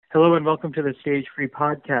Hello and welcome to the Stage Free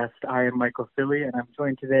Podcast. I am Michael Fili and I'm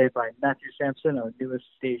joined today by Matthew Samson, our newest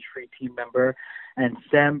Stage Free team member, and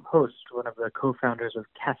Sam Post, one of the co-founders of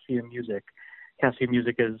Kassia Music. Kassia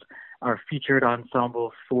Music is our featured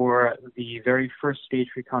ensemble for the very first Stage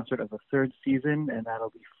Free concert of the third season, and that'll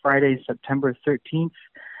be Friday, September 13th,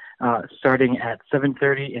 starting at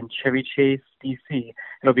 7:30 in Chevy Chase, D.C.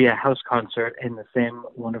 It'll be a house concert in the same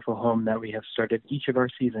wonderful home that we have started each of our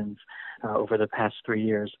seasons over the past 3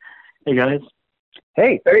 years. Hey, guys.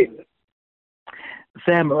 Hey.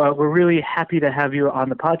 Sam, we're really happy to have you on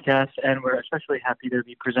the podcast, and we're especially happy to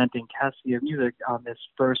be presenting Kassia Music on this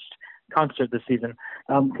first concert this season.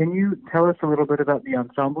 Can you tell us a little bit about the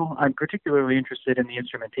ensemble? I'm particularly interested in the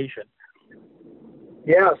instrumentation.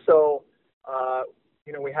 Yeah, so,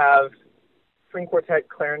 we have string quartet,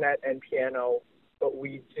 clarinet, and piano, but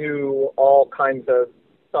we do all kinds of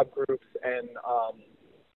subgroups and,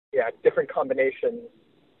 different combinations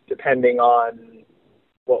depending on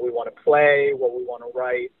what we want to play, what we want to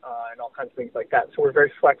write, and all kinds of things like that. So we're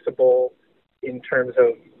very flexible in terms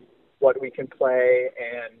of what we can play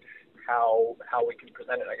and how we can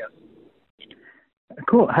present it, I guess.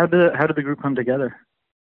 Cool. How did the group come together?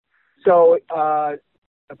 So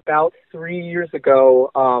about 3 years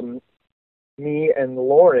ago, me and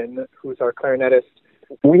Lauren, who's our clarinetist,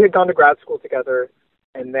 we had gone to grad school together,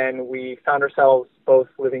 and then we found ourselves both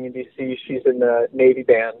living in D.C. She's in the Navy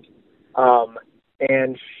band,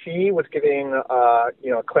 and she was giving a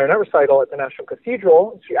clarinet recital at the National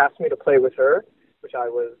Cathedral. She asked me to play with her, which I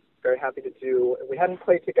was very happy to do. We hadn't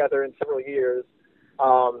played together in several years,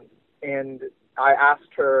 and I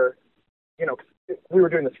asked her, we were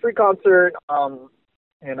doing this free concert,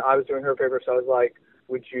 and I was doing her a favor, so I was like,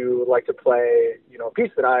 would you like to play, a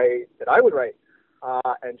piece that I would write?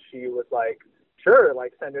 And she was like, sure,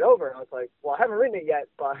 send it over. And I was like, well, I haven't written it yet,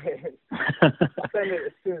 but I'll send it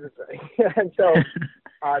as soon as it's ready. And so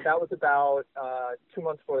that was about 2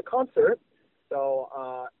 months before the concert.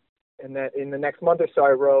 So in the next month or so,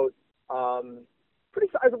 I wrote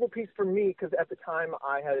pretty sizable piece for me, because at the time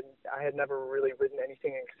I had never really written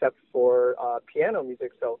anything except for piano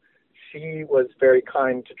music. So she was very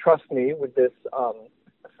kind to trust me with this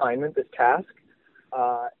assignment, this task.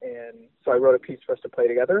 And so I wrote a piece for us to play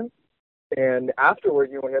together. And afterward,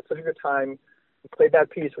 we had such a good time. We played that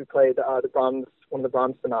piece. We played one of the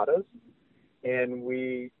Brahms sonatas. And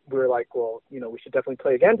we were like, well, we should definitely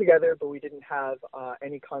play again together, but we didn't have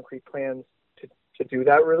any concrete plans to do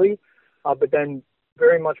that really. But then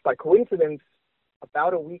very much by coincidence,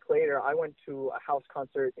 about a week later, I went to a house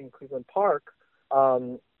concert in Cleveland Park.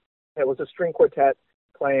 It was a string quartet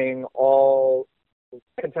playing all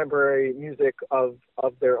contemporary music of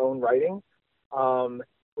their own writing,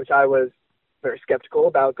 which I was very skeptical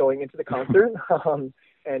about going into the concert. I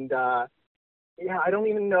don't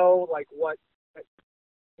even know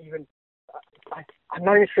I'm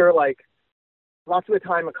not even sure, lots of the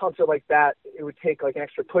time a concert like that, it would take an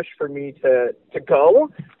extra push for me to go.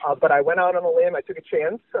 But I went out on a limb, I took a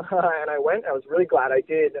chance, and I went. I was really glad I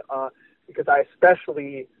did, because I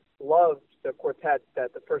especially loved the quartet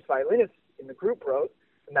that the first violinist in the group wrote,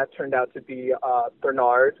 and that turned out to be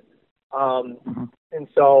Bernard. And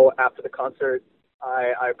so after the concert,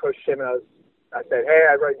 I approached him and I said, hey,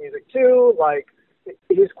 I write music too.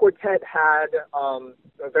 His quartet had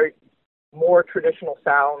a very more traditional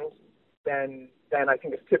sound than I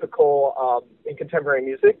think is typical in contemporary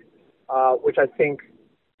music, which I think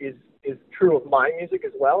is true of my music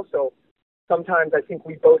as well. So sometimes I think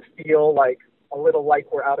we both feel a little like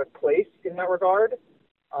we're out of place in that regard.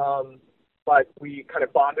 But we kind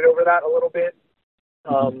of bonded over that a little bit,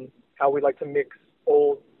 how we like to mix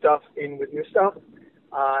old stuff in with new stuff.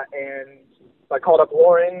 And so I called up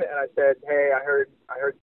Lauren and I said, hey, I heard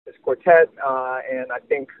this quartet, and I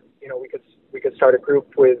think, we could start a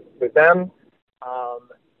group with them.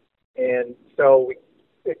 And so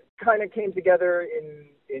it kind of came together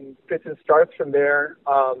in fits and starts from there.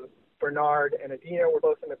 Bernard and Adina were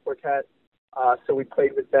both in the quartet, so we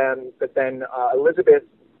played with them. But then Elizabeth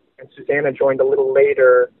and Susanna joined a little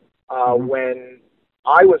later when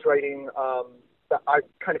I was writing. I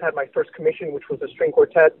kind of had my first commission, which was a string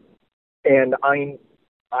quartet, and I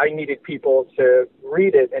needed people to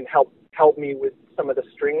read it and help me with some of the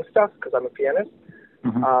string stuff because I'm a pianist.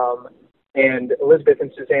 And Elizabeth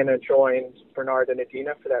and Susanna joined Bernard and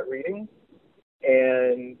Adina for that reading,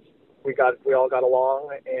 and we all got along,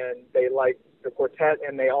 and they liked the quartet,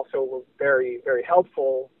 and they also were very, very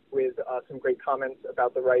helpful with some great comments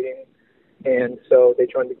about the writing, and so they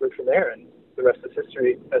joined the group from there, and the rest is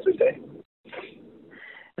history, as we say.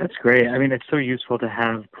 That's great. I mean, it's so useful to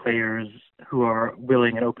have players who are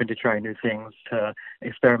willing and open to try new things to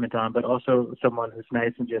experiment on, but also someone who's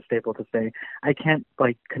nice and just able to say, I can't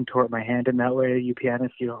like contort my hand in that way. You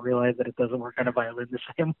pianists, you don't realize that it doesn't work on a violin the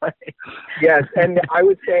same way. Yes, and I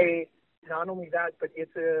would say not only that, but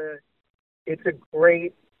it's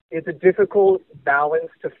a difficult balance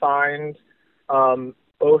to find,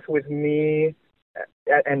 both with me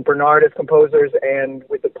and Bernard as composers and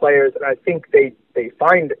with the players. And I think they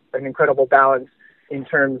find an incredible balance in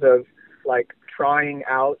terms of like trying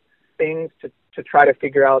out things to try to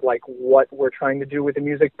figure out like what we're trying to do with the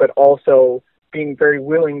music, but also being very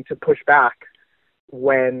willing to push back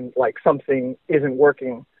when like something isn't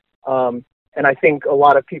working. And I think a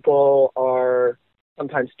lot of people are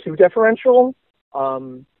sometimes too deferential,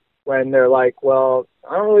 when they're like, well,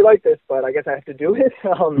 I don't really like this, but I guess I have to do it.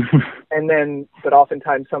 But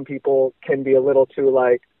oftentimes some people can be a little too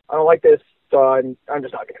like, I don't like this, so I'm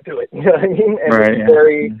just not going to do it. You know what I mean? And right, it's a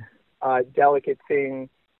very delicate thing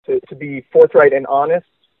to be forthright and honest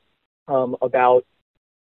about,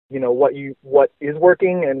 you know, what is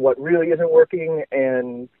working and what really isn't working,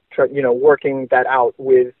 and working that out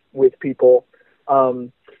with people.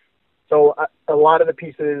 So a lot of the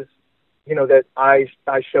pieces, you know, that I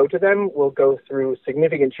show to them will go through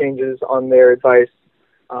significant changes on their advice,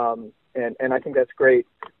 and I think that's great.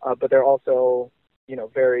 But they're also, you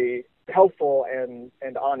know, very helpful and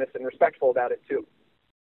honest and respectful about it too.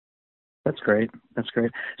 That's great. That's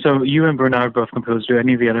great. So you and Bernard both composed. Do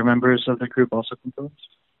any of the other members of the group also compose?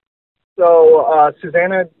 So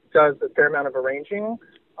Susanna does a fair amount of arranging,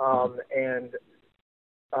 and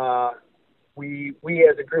we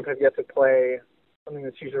as a group have yet to play something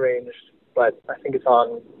that she's arranged, but I think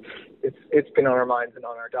it's been on our minds and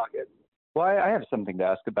on our docket. Well, I have something to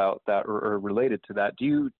ask about that, or related to that.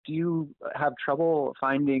 Do you have trouble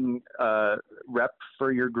finding rep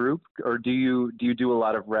for your group, or do you do a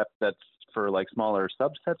lot of rep that's for like smaller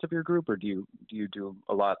subsets of your group, or do you do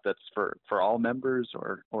a lot that's for all members,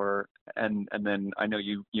 or and then I know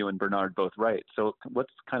you and Bernard both write. So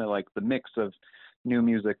what's kind of like the mix of new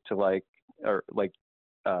music to like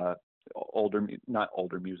not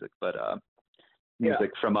older music, but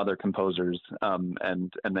music from other composers,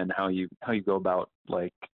 and then how you go about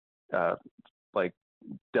like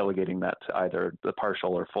delegating that to either the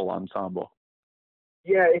partial or full ensemble?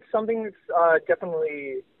 Yeah, it's something that's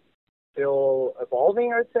definitely still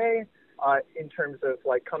evolving, I'd say, in terms of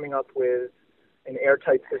like coming up with an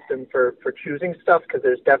airtight system for choosing stuff, because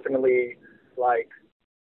there's definitely like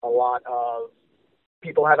a lot of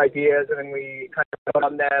people have ideas and then we kind of vote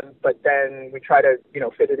on them, but then we try to, you know,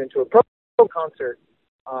 fit it into a pro concert.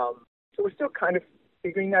 So we're still kind of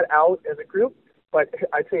figuring that out as a group, but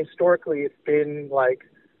I'd say historically it's been like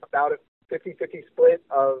about a 50-50 split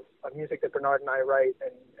of music that Bernard and I write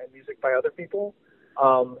and music by other people.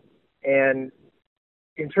 And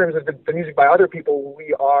in terms of the music by other people,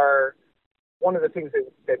 we are, one of the things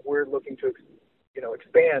that we're looking to, you know,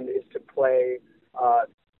 expand is to play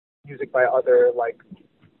music by other like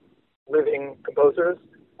living composers,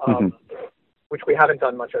 which we haven't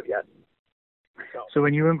done much of yet. So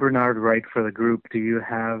when you and Bernard write for the group,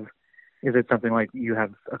 is it something like you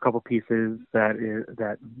have a couple pieces that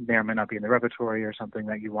may or may not be in the repertory or something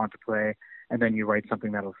that you want to play, and then you write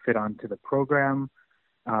something that'll fit onto the program?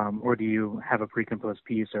 Or do you have a pre-composed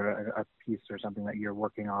piece or a piece or something that you're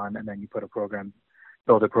working on, and then you build a program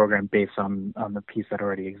based on the piece that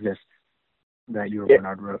already exists that you or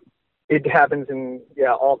Bernard wrote? It happens in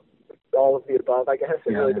all of the above, I guess.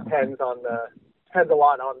 It really depends a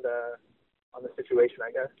lot on the situation,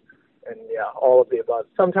 I guess. And all of the above.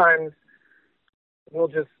 Sometimes we'll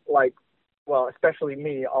just especially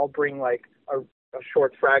me, I'll bring like a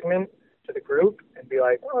short fragment to the group and be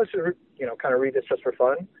like, well, I should, kind of read this just for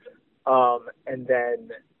fun. And then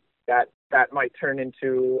that might turn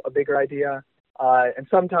into a bigger idea. And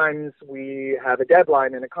sometimes we have a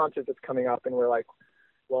deadline in a concert that's coming up and we're like,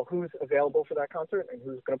 well, who's available for that concert and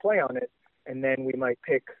who's going to play on it? And then we might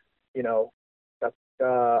pick,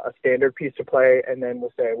 a standard piece to play, and then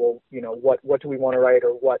we'll say, well, what do we want to write,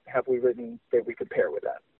 or what have we written that we could pair with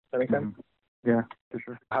that? Does that make sense? Yeah, for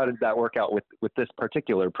sure. How did that work out with this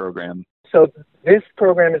particular program? So this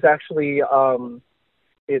program is actually,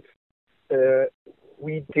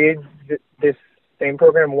 we did this same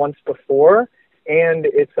program once before, and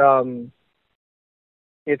it's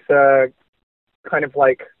kind of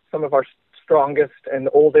like some of our strongest and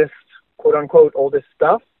oldest, quote unquote, oldest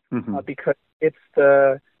stuff, because it's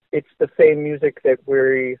the same music that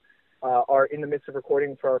we are in the midst of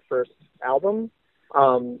recording for our first album.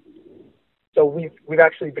 So we've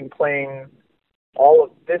actually been playing all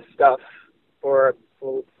of this stuff for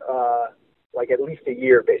like at least a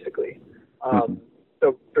year, basically.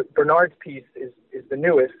 So Bernard's piece is the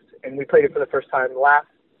newest, and we played it for the first time last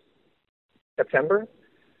September.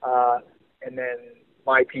 And then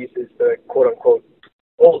my piece is the quote-unquote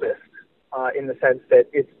oldest, in the sense that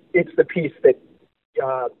it's the piece that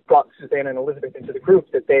brought Susanna and Elizabeth into the group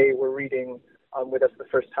that they were reading with us the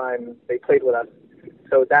first time they played with us.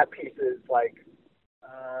 So that piece is like,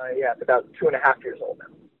 it's about 2.5 years old now.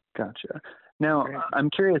 Gotcha. Now, I'm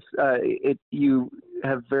curious, you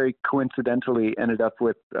have very coincidentally ended up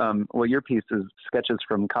with, your piece is Sketches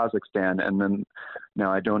from Kazakhstan, and then,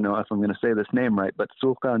 now I don't know if I'm going to say this name right, but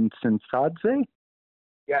Sultan Sinsadze?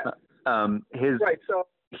 Yeah.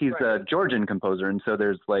 He's a Georgian composer, and so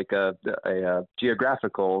there's like a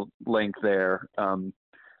geographical link there. And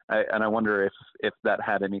I wonder if that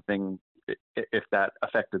had anything, if that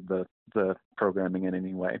affected the programming in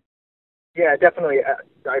any way. Yeah, definitely.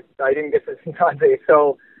 I didn't get to Sinsadze.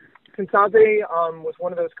 So Sinsadze was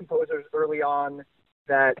one of those composers early on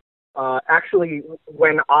that actually,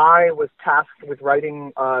 when I was tasked with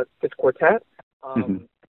writing this quartet, the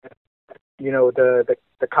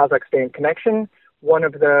Kazakhstan connection, one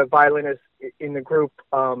of the violinists in the group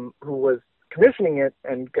who was commissioning it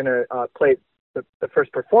and going to play the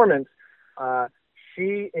first performance,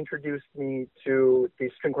 she introduced me to the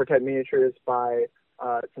string quartet miniatures by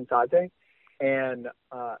Sinsadze, and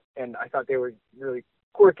I thought they were really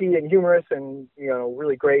quirky and humorous and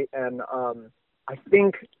really great. And I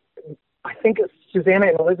think Susanna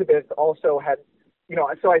and Elizabeth also had,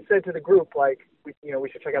 so I said to the group, like, we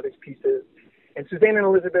should check out these pieces. And Susanna and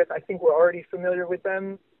Elizabeth, I think, were already familiar with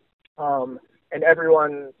them, and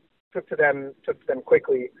everyone took to them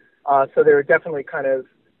quickly. So they were definitely kind of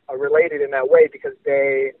related in that way, because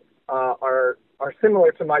they are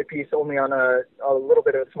similar to my piece, only on a little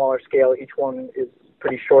bit of a smaller scale. Each one is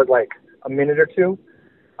pretty short, like a minute or two.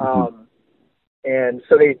 And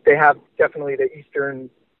so they have definitely the Eastern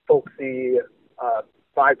folksy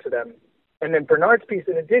vibe to them. And then Bernard's piece,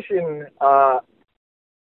 in addition,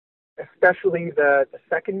 especially the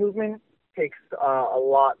second movement, takes a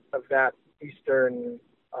lot of that Eastern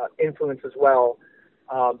influence as well.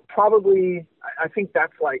 Probably, I think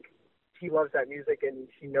that's like, he loves that music and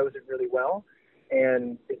he knows it really well,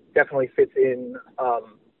 and it definitely fits in,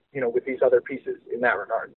 with these other pieces in that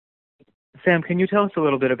regard. Sam, can you tell us a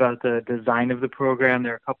little bit about the design of the program?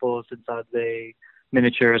 There are a couple of Sinsadze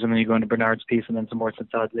miniatures, and then you go into Bernard's piece, and then some more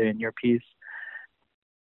Sinsadze in your piece.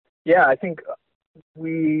 Yeah, I think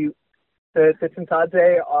the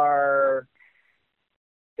Sinsadze are,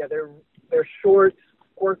 they're short,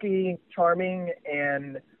 quirky, charming,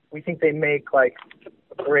 and we think they make like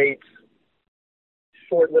a great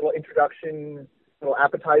short little introduction, little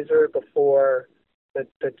appetizer before the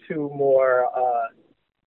two more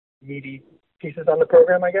meaty pieces on the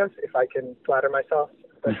program, I guess, if I can flatter myself,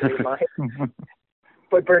 especially mine.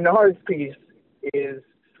 But Bernard's piece is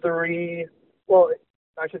I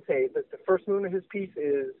should say that the first movement of his piece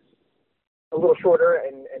is a little shorter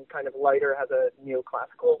and kind of lighter, has a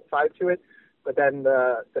neoclassical vibe to it. But then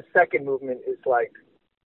the second movement is like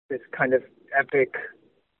this kind of epic,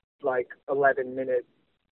 like 11-minute,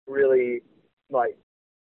 really like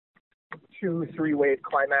 2-3 wave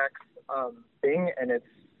climax thing, and it's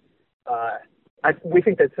we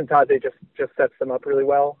think that Sinsadze just sets them up really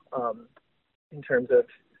well in terms of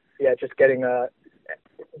just getting the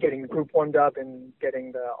group warmed up and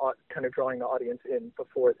getting the kind of drawing the audience in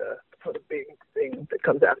before the big thing that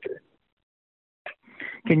comes after.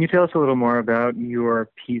 Can you tell us a little more about your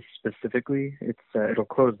piece specifically? It'll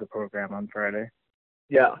close the program on Friday.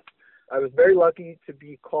 Yeah, I was very lucky to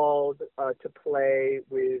be called to play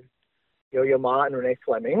with Yo-Yo Ma and Renee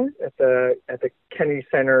Fleming at the Kennedy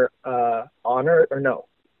Center Arts.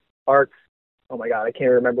 Oh my God, I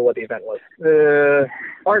can't remember what the event was. The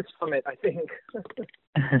Arts Summit, I think.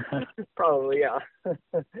 Probably, yeah.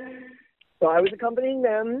 So I was accompanying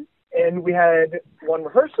them, and we had one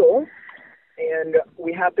rehearsal, and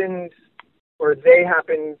they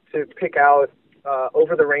happened to pick out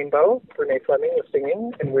Over the Rainbow. Renee Fleming was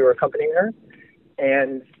singing, and we were accompanying her.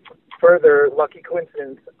 And further lucky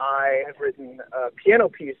coincidence, I have written a piano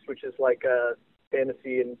piece, which is like a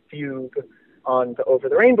fantasy and fugue on the Over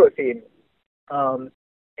the Rainbow theme.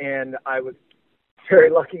 And I was very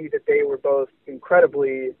lucky that they were both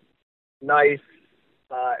incredibly nice,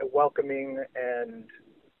 welcoming, and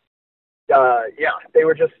they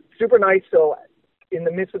were just super nice. So in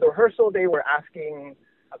the midst of the rehearsal, they were asking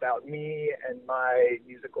about me and my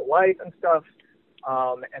musical life and stuff.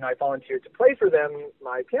 And I volunteered to play for them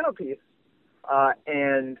my piano piece.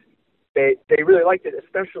 And they really liked it,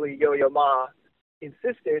 especially Yo-Yo Ma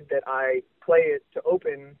insisted that I play it to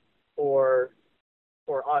open for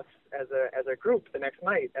for us as a group the next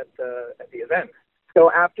night at the event.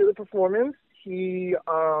 So after the performance, he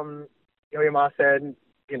Yo-Yo Ma said,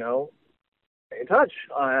 you know, stay in touch.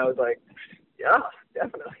 I was like, yeah,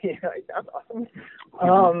 definitely. That's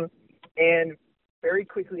awesome. And very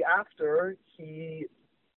quickly after, he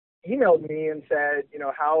emailed me and said, you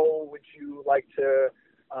know, how would you like to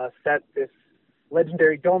set this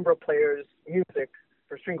legendary Dobra player's music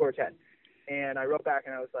for string quartet? And I wrote back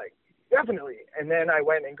and I was like, definitely. And then I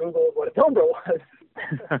went and Googled what a Dobra was.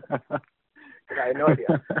 I had no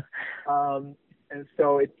idea. And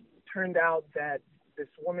so it turned out that this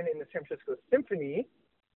woman in the San Francisco Symphony,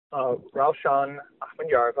 Raushan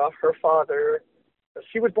Ahmanyarova, her father,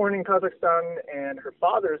 she was born in Kazakhstan, and her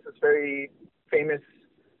father is this very famous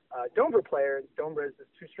Dobra player. Dobra is this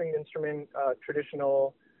two-stringed instrument,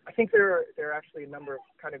 traditional. I think there are actually a number of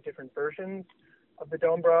kind of different versions of the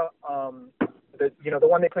Dobra. The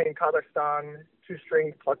one they play in Kazakhstan,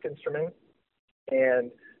 two-stringed plucked instrument.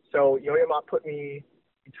 And so Yo-Yo Ma put me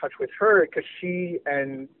in touch with her because she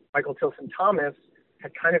and Michael Tilson Thomas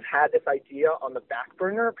had kind of had this idea on the back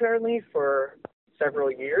burner apparently for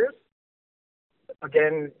several years.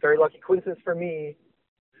 Again, very lucky coincidence for me.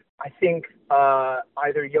 I think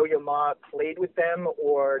either Yo-Yo Ma played with them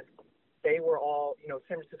or they were all,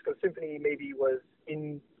 San Francisco Symphony maybe was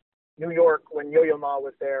in New York when Yo-Yo Ma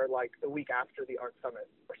was there like the week after the Art Summit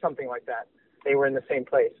or something like that. They were in the same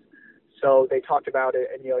place. So they talked about it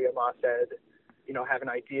and Yo-Yo Ma said, have an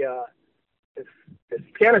idea. This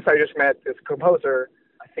pianist I just met, this composer,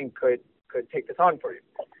 I think could take this on for you.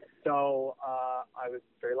 So I was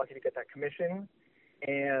very lucky to get that commission.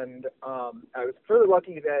 And I was further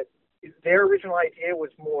lucky that their original idea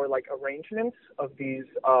was more like arrangements of these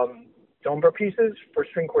Dobra pieces for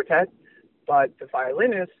string quartet. But the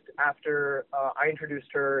violinist, after I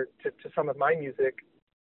introduced her to some of my music,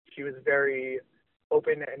 she was very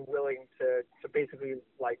open and willing to basically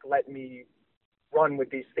like let me run with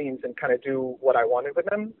these themes and kind of do what I wanted with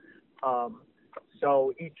them.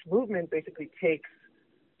 So each movement basically takes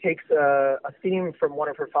a theme from one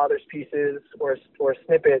of her father's pieces or a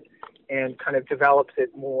snippet and kind of develops it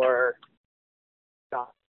more, a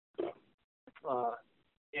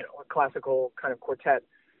classical kind of quartet,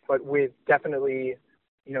 but with definitely,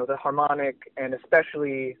 the harmonic and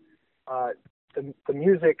especially the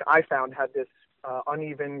music I found had this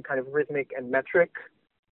uneven kind of rhythmic and metric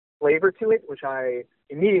flavor to it, which I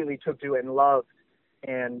immediately took to and loved.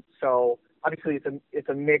 And so obviously it's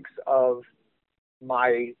a mix of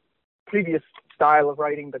my previous style of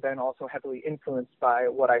writing, but then also heavily influenced by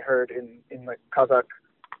what I heard in the Kazakh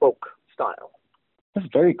folk style. That's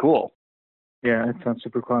very cool. Yeah, it sounds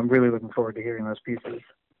super cool. I'm really looking forward to hearing those pieces,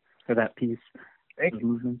 or that piece. Thank you.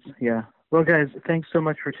 Movements. Yeah. Well, guys, thanks so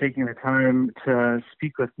much for taking the time to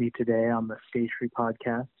speak with me today on the Stage Free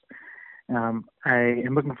podcast. I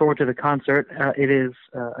am looking forward to the concert. It is,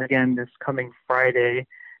 again, this coming Friday,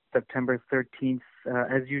 September 13th.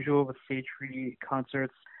 As usual with Stage Free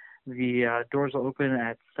concerts, the doors will open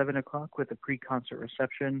at 7 o'clock with a pre-concert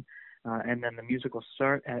reception, and then the music will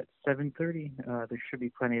start at 7:30. There should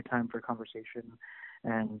be plenty of time for conversation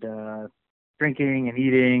and drinking and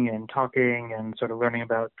eating and talking and sort of learning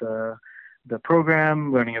about the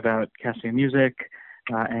program, learning about Kassia music,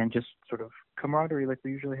 and just sort of camaraderie like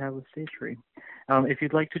we usually have with Stage Free. If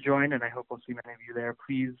you'd like to join, and I hope we'll see many of you there,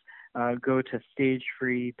 please go to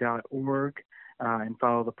stagefree.org and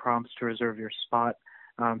follow the prompts to reserve your spot.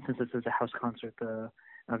 Since this is a house concert, the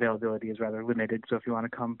availability is rather limited. So if you want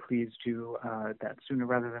to come, please do that sooner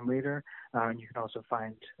rather than later. And you can also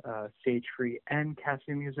find Stage Free and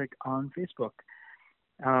Kassia Music on Facebook.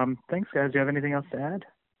 Thanks, guys. Do you have anything else to add?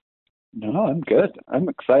 No, I'm good. I'm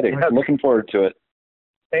excited. I'm looking forward to it.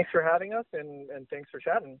 Thanks for having us, and thanks for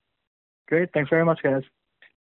chatting. Great. Thanks very much, guys.